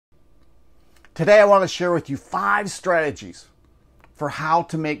Today I want to share with you 5 strategies for how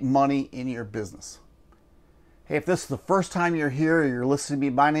to make money in your business. Hey, if this is the first time you're here or you're listening to me,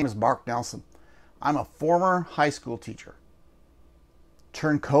 my name is Mark Nelson. I'm a former high school teacher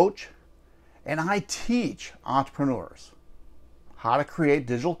turned coach, and I teach entrepreneurs how to create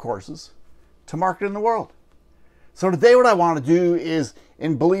digital courses to market in the world. So today what I want to do is,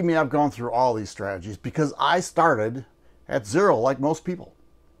 and believe me, I've gone through all these strategies because I started at zero like most people.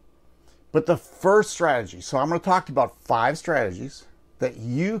 But the first strategy, so I'm going to talk to you about 5 strategies that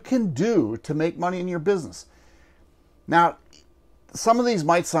you can do to make money in your business. Now, some of these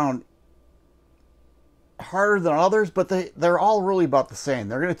might sound harder than others, but they're all really about the same.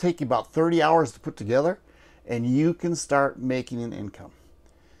 They're going to take you about 30 hours to put together, and you can start making an income.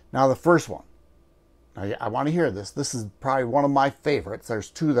 Now, the first one, I want to hear this. This is probably one of my favorites. There's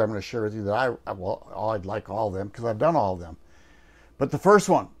 2 that I'm going to share with you that I'd like all of them because I've done all of them. But the first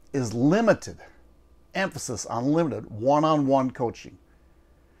one is limited, emphasis on limited one-on-one coaching.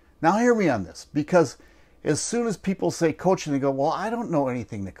 Now hear me on this, because as soon as people say coaching, they go, well, I don't know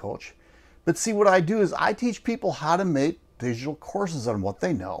anything to coach. But see, what I do is I teach people how to make digital courses on what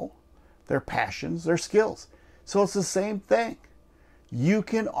they know, their passions, their skills. So it's the same thing. You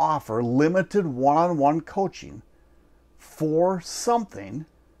can offer limited one-on-one coaching for something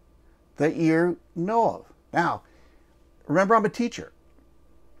that you know of. Now, remember, I'm a teacher.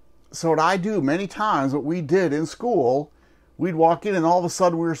 So what I do many times, what we did in school, we'd walk in and all of a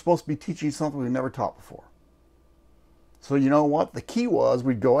sudden we were supposed to be teaching something we've never taught before. So you know what? The key was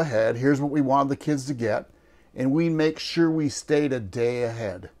we'd go ahead, here's what we wanted the kids to get, and we make sure we stayed a day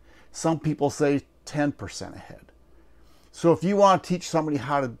ahead. Some people say 10% ahead. So if you want to teach somebody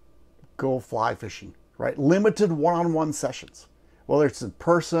how to go fly fishing, right? Limited one-on-one sessions, whether it's in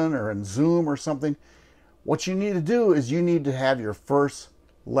person or in Zoom or something, what you need to do is you need to have your first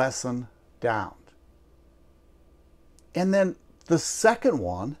lesson down. And then the second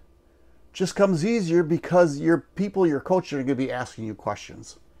one just comes easier because your people you're coaching are going to be asking you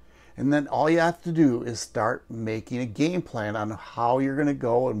questions. And then all you have to do is start making a game plan on how you're going to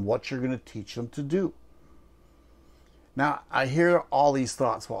go and what you're going to teach them to do. Now, I hear all these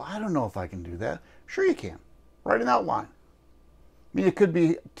thoughts. Well, I don't know if I can do that. Sure you can. Write an outline. I mean, it could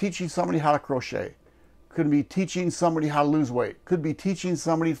be teaching somebody how to crochet. Could be teaching somebody how to lose weight. Could be teaching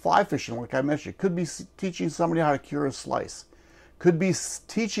somebody fly fishing, like I mentioned. Could be teaching somebody how to cure a slice. Could be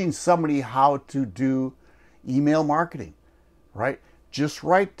teaching somebody how to do email marketing, right? Just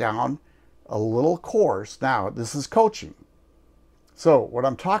write down a little course. Now, this is coaching. So what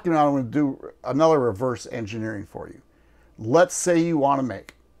I'm talking about, I'm going to do another reverse engineering for you. Let's say you want to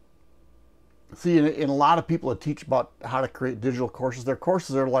make. See, in a lot of people that teach about how to create digital courses, their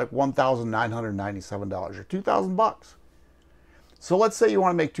courses are like $1,997 or $2,000. So let's say you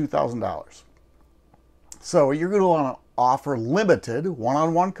want to make $2,000. So you're going to want to offer limited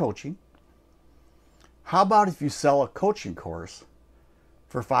one-on-one coaching. How about if you sell a coaching course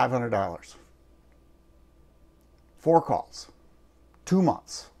for $500? 4 calls, 2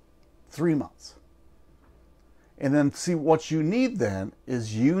 months, 3 months. And then see, what you need then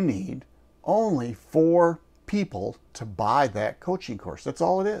is you need only 4 people to buy that coaching course. That's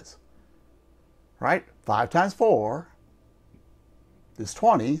all it is, right? 5 times 4 is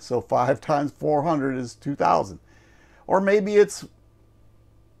 20, so 5 times 400 is 2,000. Or maybe it's,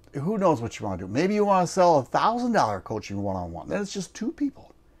 who knows what you want to do. Maybe you want to sell a $1,000 coaching one-on-one. Then it's just 2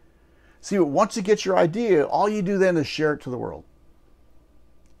 people. See, once you get your idea, all you do then is share it to the world.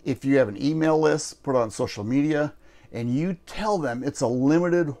 If you have an email list, put it on social media, and you tell them it's a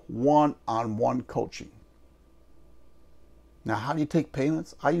limited one-on-one coaching. Now, how do you take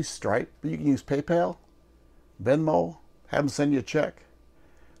payments? I use Stripe, but you can use PayPal, Venmo, have them send you a check.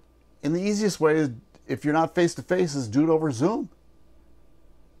 And the easiest way is, if you're not face-to-face, is do it over Zoom.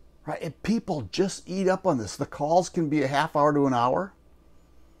 Right? And people just eat up on this. The calls can be a half hour to an hour.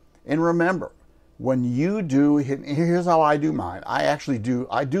 And remember, when you do, here's how I do mine. I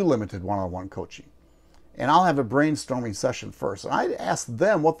do limited one-on-one coaching. And I'll have a brainstorming session first. And I ask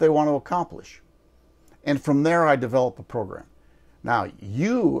them what they want to accomplish. And from there, I develop a program. Now,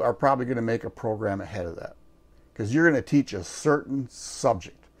 you are probably going to make a program ahead of that because you're going to teach a certain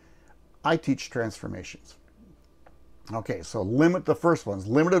subject. I teach transformations. Okay, so the first one is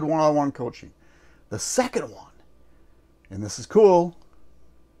limited one-on-one coaching. The second one, and this is cool,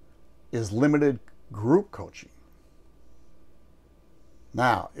 is limited group coaching.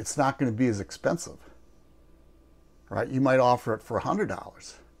 Now, it's not going to be as expensive, right? You might offer it for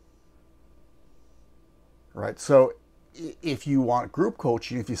 $100, right? So if you want group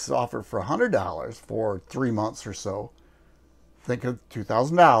coaching, if you offer it for $100 for 3 months or so, think of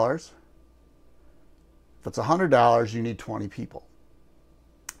 $2,000, If it's $100, you need 20 people.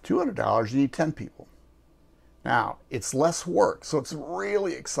 $200, you need 10 people. Now, it's less work, so it's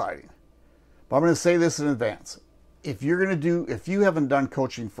really exciting. But I'm going to say this in advance. If you haven't done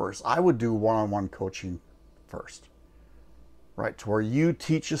coaching first, I would do one-on-one coaching first, right? To where you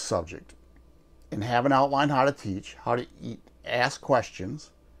teach a subject and have an outline how to teach, how to ask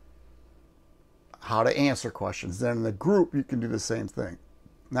questions, how to answer questions. Then in the group, you can do the same thing.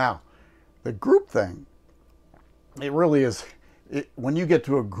 Now, the group thing, it really is, when you get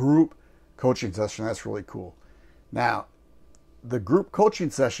to a group coaching session, that's really cool. Now, the group coaching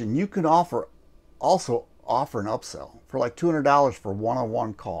session, you can also offer an upsell for like $200 for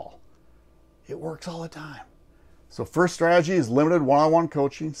one-on-one call. It works all the time. So first strategy is limited one-on-one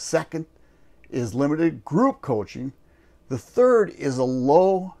coaching. Second is limited group coaching. The third is a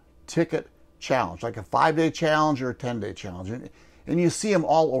low ticket challenge, like a 5-day challenge or a 10-day challenge. And you see them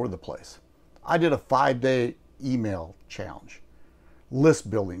all over the place. I did a 5-day email challenge, list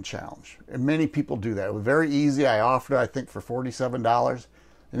building challenge. And many people do that. It was very easy. I offered it, I think, for $47.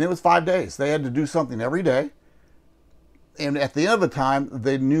 And it was 5 days. They had to do something every day. And at the end of the time,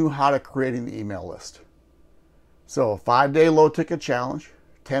 they knew how to create an email list. So a 5-day low ticket challenge,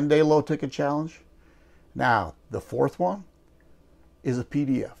 10-day low ticket challenge. Now, the fourth one is a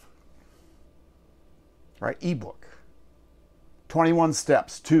PDF, right? eBook. 21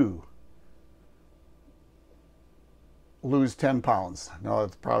 steps to lose 10 pounds. No,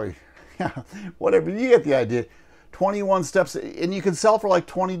 it's probably, whatever. You get the idea. 21 steps, and you can sell for like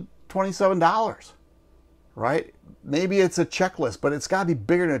 $27, right? Maybe it's a checklist, but it's got to be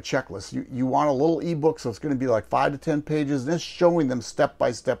bigger than a checklist. You want a little ebook, so it's going to be like 5 to 10 pages, and it's showing them step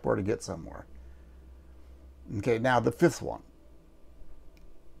by step where to get somewhere. Okay, now the fifth one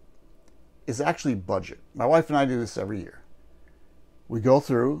is actually budget. My wife and I do this every year. We go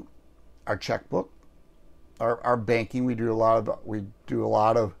through our checkbook, our banking. We do a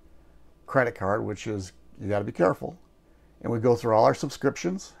lot of credit card, which is, you got to be careful. And we go through all our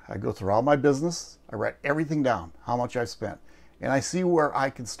subscriptions. I go through all my business. I write everything down, how much I've spent. And I see where I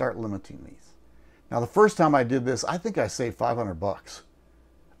can start limiting these. Now, the first time I did this, I think I saved $500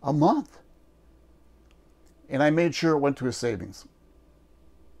 a month. And I made sure it went to a savings.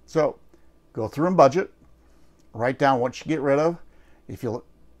 So, go through and budget. Write down what you get rid of. If you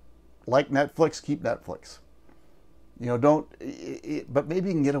like Netflix, keep Netflix. But maybe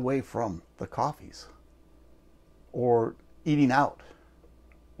you can get away from the coffees, or eating out,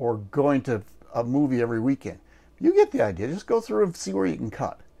 or going to a movie every weekend. You get the idea. Just go through and see where you can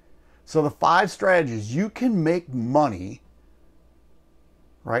cut. So the 5 strategies you can make money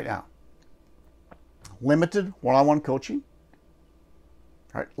right now. Limited one-on-one coaching.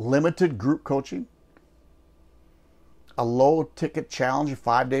 Right? Limited group coaching. A low ticket challenge, a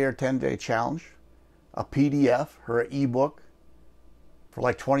 5-day or 10-day challenge. A PDF or an ebook for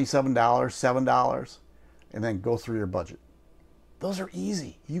like $27, $7. And then go through your budget. Those are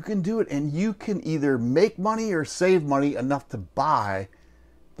easy. You can do it, and you can either make money or save money enough to buy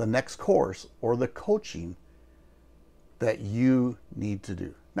the next course or the coaching that you need to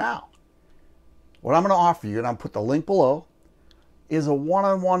do. Now, what I'm going to offer you, and I'll put the link below, is a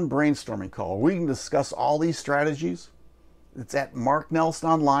one-on-one brainstorming call. We can discuss all these strategies. It's at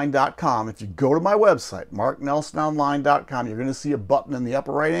marknelsononline.com. If you go to my website, marknelsononline.com, you're going to see a button in the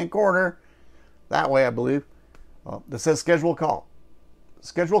upper right-hand corner. That way, I believe, that says schedule a call.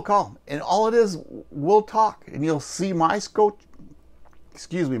 Schedule a call. And all it is, we'll talk. And you'll see my coaching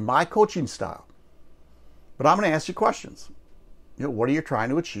style. But I'm going to ask you questions. What are you trying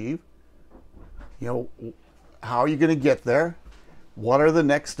to achieve? How are you going to get there? What are the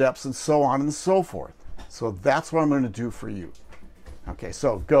next steps? And so on and so forth. So that's what I'm going to do for you. Okay,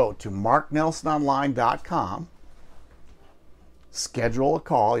 so go to marknelsononline.com. Schedule a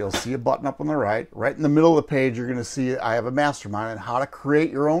call. You'll see a button up on the right. Right in the middle of the page, you're going to see I have a mastermind on how to create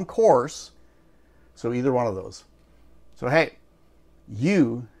your own course. So either one of those. So hey,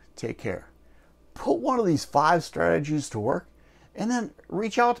 you take care. Put one of these 5 strategies to work, and then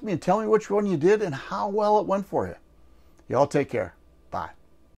reach out to me and tell me which one you did and how well it went for you. Y'all take care. Bye.